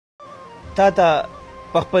تا ته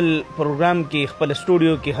په خپل پروګرام کې خپل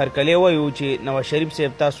سټوډیو کې هرکلی وایو چې نواز شریف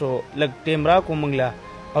صاحب تاسو لږ ټیم راکړو موږ له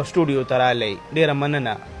او سټوډیو ته رالی ډېره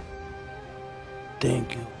مننه تھینک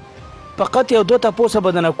یو فقط یو دوه تپوسه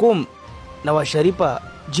به درنه کوم نواز شریفه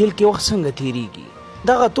جیل کې وخت څنګه تېرېږي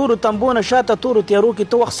دغه تورو تمبو نه شاته تورو تیارو کې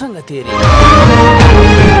ته وخت څنګه تېرېږي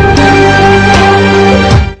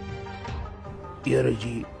یاره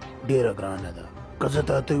جي ډېره ګرانه ده که زه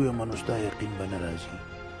تاته ویم نو ستا یقین به نه راځي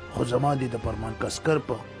خو زما دې د فرمان کسکر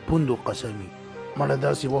په پوندو قسمي مړه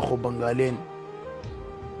داسې وخت خو بنګالین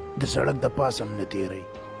د سړک د پاس هم نه تېروي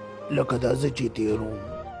لکه دا زه چې تېروم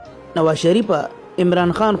نواز شریفه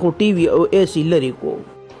عمران خان خو ټي وي او اے سی لرې کو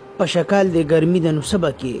په شکال د ګرمي ده نو څه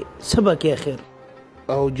به کې اخر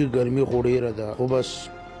او جي ګرمي خو ډېره ده خو بس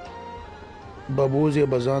ببوز یې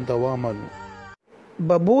به ځان ته وامنو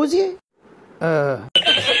ببوز یې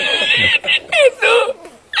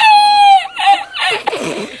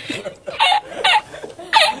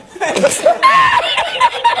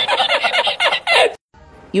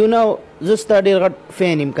یو نو زه ستا ډېر غټ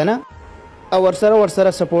فین یم که نه او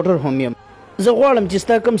ورسره سپورټر هم یم زه غواړم چې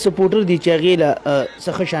ستا کوم سپورټر دي چې هغې له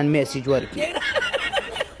څه ښه شان میسیج ورکړي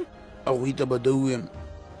هغوی ته به ده ووایم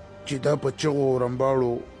چې دا په چغو او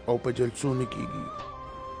رمباړو او په جلسو نه کېږي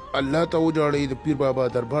الله ته وجاړئ د پیر بابا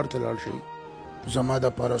دربار ته لاړ شئ زما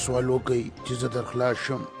دپاره سوال وکئ چې زه در خلاص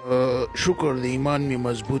شم شکر د ایمان مې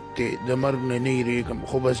مضبوط دی د مرګ نه نه هېرېږم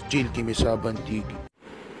خو بس جیل کې مې ساه بندېږي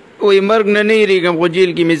وایي مرګ نه نه هېرېږم خو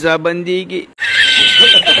جیل کې مې ساه بندېږي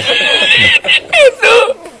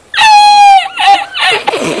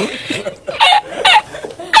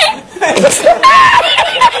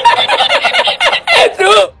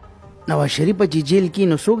نواز شریفه چې جیل کې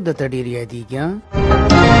نو څوک درته ډېر یادېږي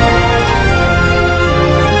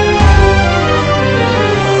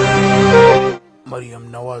مریم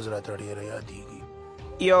نواز راته ډېره یادېږي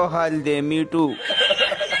یو حال دی میټو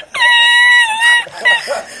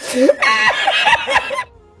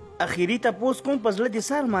اخیری تپوس کوم په زړه دې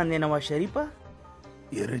څه ارمان دی نواز شریفه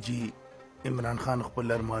یاره جي عمران خان خپل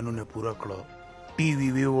ارمانونه پوره کړه ټي وي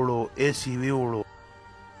ویوړو اے سی ویوړو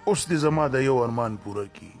اوس دې زما د یو ارمان پوره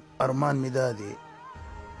کړي ارمان مې دا دی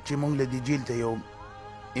چې موږ له دې جیل ته یو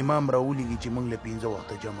امام راولیږي چې موږ له 15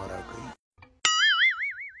 وخته جمع راکوي